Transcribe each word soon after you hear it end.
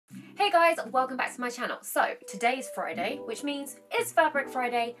Hey guys, welcome back to my channel. So today is Friday, which means it's Fabric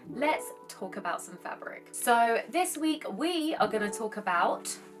Friday. Let's talk about some fabric. So this week we are going to talk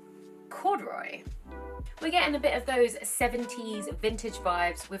about corduroy. We're getting a bit of those 70s vintage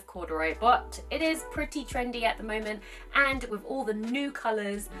vibes with corduroy, but it is pretty trendy at the moment, and with all the new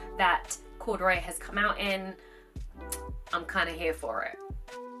colours that corduroy has come out in, I'm kind of here for it.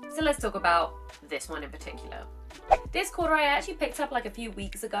 So let's talk about this one in particular. This corduroy I actually picked up like a few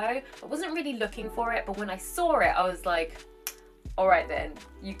weeks ago. I wasn't really looking for it, but when I saw it, I was like, all right then,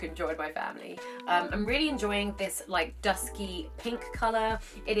 you can join my family. I'm really enjoying this like dusky pink color.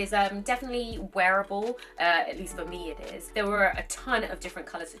 It is definitely wearable, at least for me it is. There were a ton of different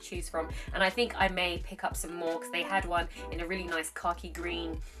colors to choose from, and I think I may pick up some more because they had one in a really nice khaki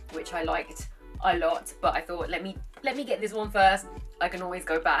green, which I liked a lot, but I thought let me get this one first. I can always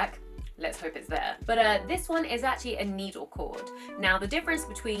go back. Let's hope it's there. But this one is actually a needle cord. Now the difference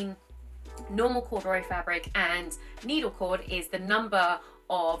between normal corduroy fabric and needle cord is the number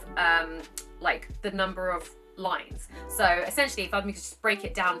of like the number of lines. So essentially, if I'm going to just break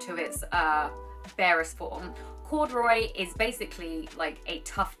it down to its barest form, corduroy is basically like a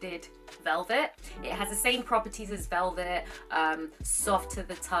tufted velvet. It has the same properties as velvet, soft to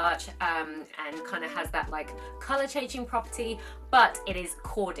the touch, and kind of has that like color changing property, but it is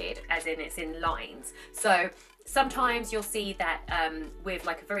corded, as in it's in lines. So sometimes you'll see that with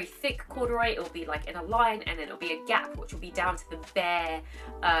like a very thick corduroy, it will be like in a line, and then it'll be a gap, which will be down to the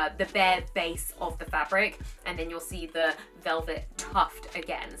bare base of the fabric, and then you'll see the velvet tuft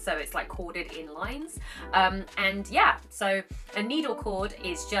again. So it's like corded in lines. And yeah, so a needle cord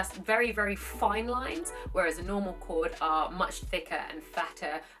is just very, very fine lines, whereas a normal cord are much thicker and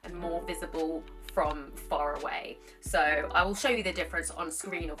fatter and more visible from far away. So I will show you the difference on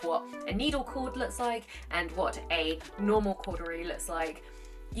screen of what a needle cord looks like and what a normal corduroy looks like.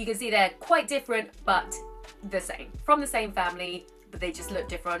 You can see they're quite different, but the same, from the same family, but they just look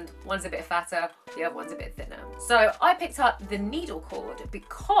different. One's a bit fatter, the other one's a bit thinner. So I picked up the needle cord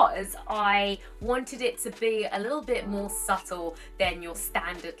because I wanted it to be a little bit more subtle than your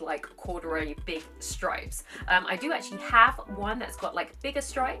standard like corduroy big stripes. I do actually have one that's got like bigger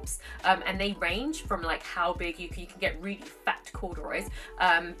stripes, and they range from like how big you can get really fat corduroys,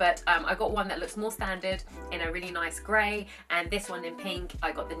 but I got one that looks more standard in a really nice grey, and this one in pink.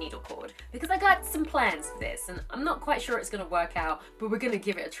 I got the needle cord because I got some plans for this, and I'm not quite sure it's going to work out, but we're gonna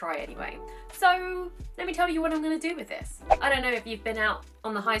give it a try anyway. So let me tell you what I'm gonna do with this. I don't know if you've been out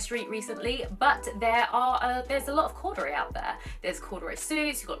on the high street recently, but there's a lot of corduroy out there. There's corduroy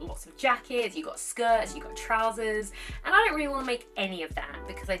suits, you've got lots of jackets, you've got skirts, you've got trousers, and I don't really want to make any of that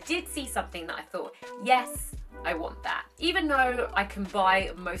because I did see something that I thought, yes, I want that. Even though I can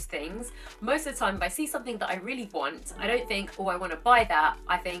buy most things, most of the time if I see something that I really want, I don't think, oh, I want to buy that.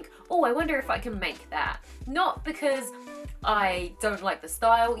 I think, oh, I wonder if I can make that. Not because I don't like the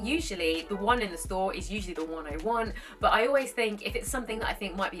style. Usually the one in the store is usually the one I want, but I always think if it's something that I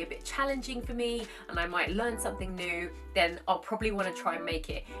think might be a bit challenging for me and I might learn something new, then I'll probably want to try and make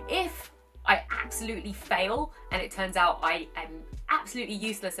it. If I absolutely fail and it turns out I am absolutely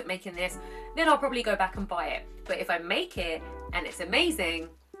useless at making this, then I'll probably go back and buy it. But if I make it and it's amazing,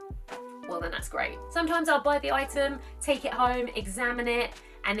 well then that's great. Sometimes I'll buy the item, take it home, examine it,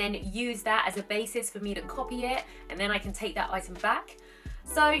 and then use that as a basis for me to copy it, and then I can take that item back.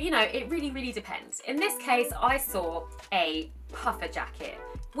 So, you know, it really, really depends. In this case, I saw a puffer jacket.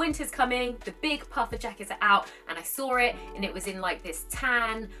 Winter's coming, the big puffer jackets are out, and I saw it, and it was in like this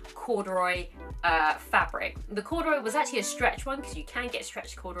tan corduroy fabric. The corduroy was actually a stretch one because you can get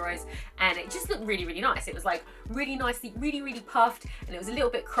stretched corduroys, and it just looked really, really nice. It was like really nicely, really, really puffed, and it was a little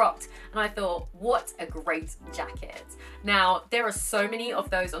bit cropped, and I thought, what a great jacket. Now, there are so many of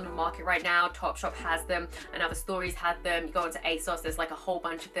those on the market right now. Topshop has them, and other stories have them. You go onto ASOS, there's like a whole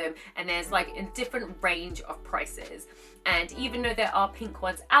bunch of them, and there's like a different range of prices. And even though there are pink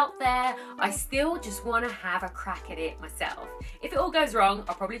ones out there, I still just want to have a crack at it myself. If it all goes wrong,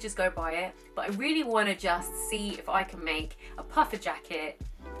 I'll probably just go buy it, but I really want to just see if I can make a puffer jacket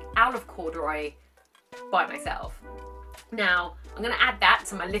out of corduroy by myself. Now, I'm going to add that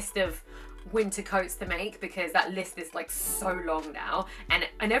to my list of winter coats to make because that list is like so long now, and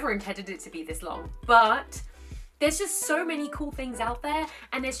I never intended it to be this long, but there's just so many cool things out there,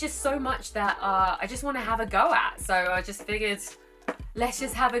 and there's just so much that I just want to have a go at. So I just figured, let's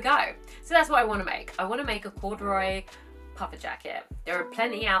just have a go. So that's what I want to make. I want to make a corduroy puffer jacket. There are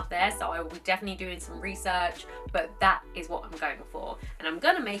plenty out there, so I will be definitely doing some research, but that is what I'm going for. And I'm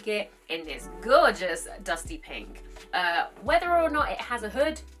going to make it in this gorgeous dusty pink. Whether or not it has a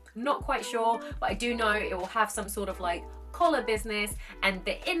hood, not quite sure, but I do know it will have some sort of like collar business, and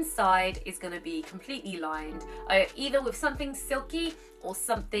the inside is going to be completely lined, either with something silky or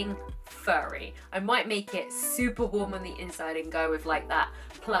something furry. I might make it super warm on the inside and go with like that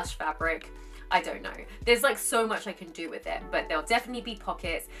plush fabric. I don't know. There's like so much I can do with it, but there'll definitely be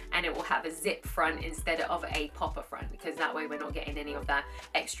pockets, and it will have a zip front instead of a popper front, because that way we're not getting any of that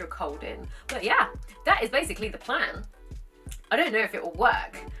extra cold in. But yeah, that is basically the plan. I don't know if it will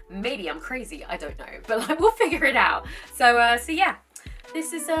work. Maybe I'm crazy, I don't know, but like we'll figure it out. So yeah,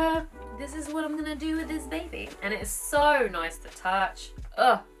 this is what I'm gonna do with this baby, and it is so nice to touch.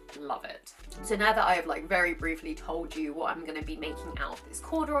 Ugh, love it. So now that I have like very briefly told you what I'm going to be making out of this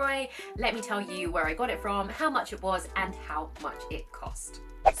corduroy, let me tell you where I got it from, how much it was, and how much it cost.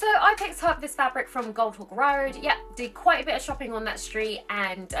 So I picked up this fabric from GOLDHAWK Road. Yeah, did quite a bit of shopping on that street,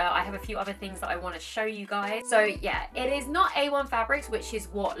 and I have a few other things that I want to show you guys. So yeah, it is not A1 Fabrics, which is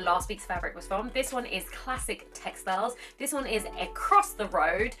what last week's fabric was from. This one is Classic Textiles. This one is across the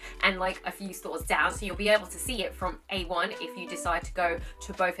road and like a few stores down, so you'll be able to see it from A1 if you decide to go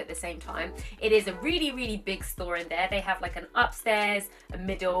to both at the same time. It is a really, really big store in there. They have like an upstairs, a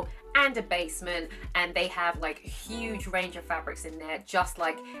middle, and a basement, and they have like a huge range of fabrics in there, just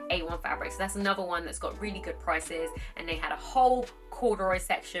like A1 Fabrics. So that's another one that's got really good prices, and they had a whole corduroy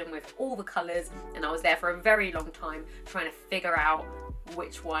section with all the colors, and I was there for a very long time trying to figure out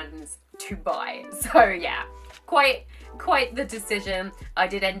which ones to buy. So yeah, quite the decision. I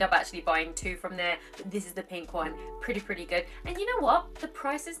did end up actually buying two from there, but this is the pink one. Pretty good, and you know what, the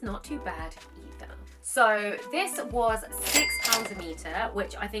price is not too bad either. So this was £6 a meter,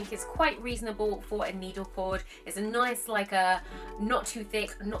 which I think is quite reasonable for a needle cord. It's a nice, like a not too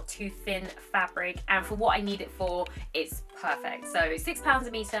thick, not too thin fabric, and for what I need it for, it's perfect. So £6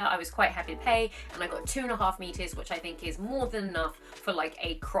 a meter, I was quite happy to pay, and I got 2.5 meters, which I think is more than enough for like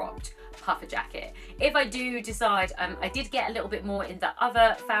a cropped puffer jacket. If I do decide, I did get a little bit more in the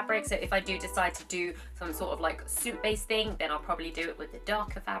other fabric, so if I do decide to do some sort of like suit based thing, then I'll probably do it with the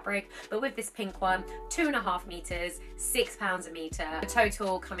darker fabric. But with this pink one, 2.5 meters, £6 a meter, the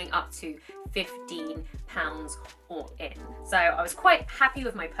total coming up to £15 all in. So I was quite happy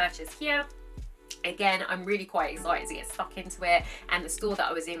with my purchase here. Again, I'm really quite excited to get stuck into it, and the store that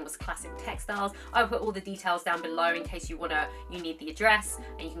I was in was Classic Textiles. I'll put all the details down below in case you need the address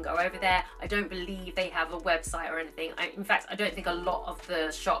and you can go over there. I don't believe they have a website or anything. In fact, I don't think a lot of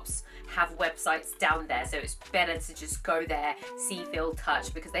the shops have websites down there, so it's better to just go there, see, feel,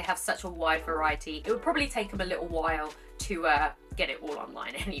 touch, because they have such a wide variety. It would probably take them a little while to get it all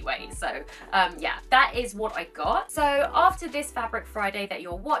online anyway. So yeah, that is what I got. So after this Fabric Friday that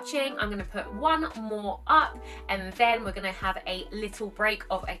you're watching, I'm gonna put one more up, and then we're gonna have a little break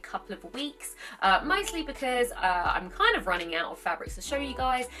of a couple of weeks, mostly because I'm kind of running out of fabrics to show you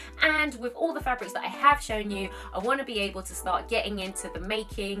guys, and with all the fabrics that I have shown you, I want to be able to start getting into the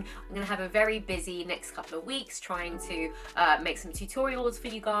making. I'm gonna have a very busy next couple of weeks trying to make some tutorials for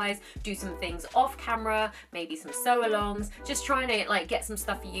you guys, do some things off camera, maybe some sew alongs, just trying to like get some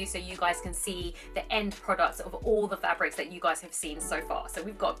stuff for you so you guys can see the end products of all the fabrics that you guys have seen so far. So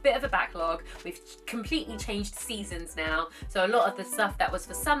we've got a bit of a backlog. We've completely changed seasons now, so a lot of the stuff that was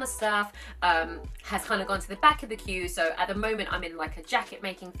for summer stuff has kind of gone to the back of the queue. So at the moment I'm in like a jacket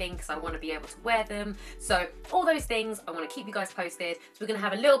making thing because I want to be able to wear them. So all those things I want to keep you guys posted. So we're going to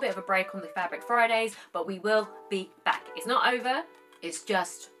have a little bit of a break on the Fabric Fridays, but we will be back. It's not over, it's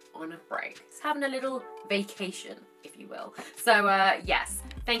just on a break. It's having a little vacation, if you will. So yes,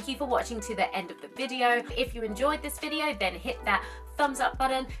 thank you for watching to the end of the video. If you enjoyed this video, then hit that thumbs up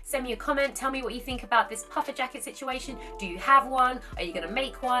button, send me a comment, tell me what you think about this puffer jacket situation. Do you have one? Are you gonna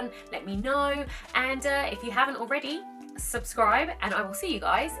make one? Let me know. And if you haven't already, subscribe, and I will see you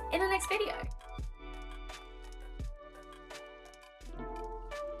guys in the next video.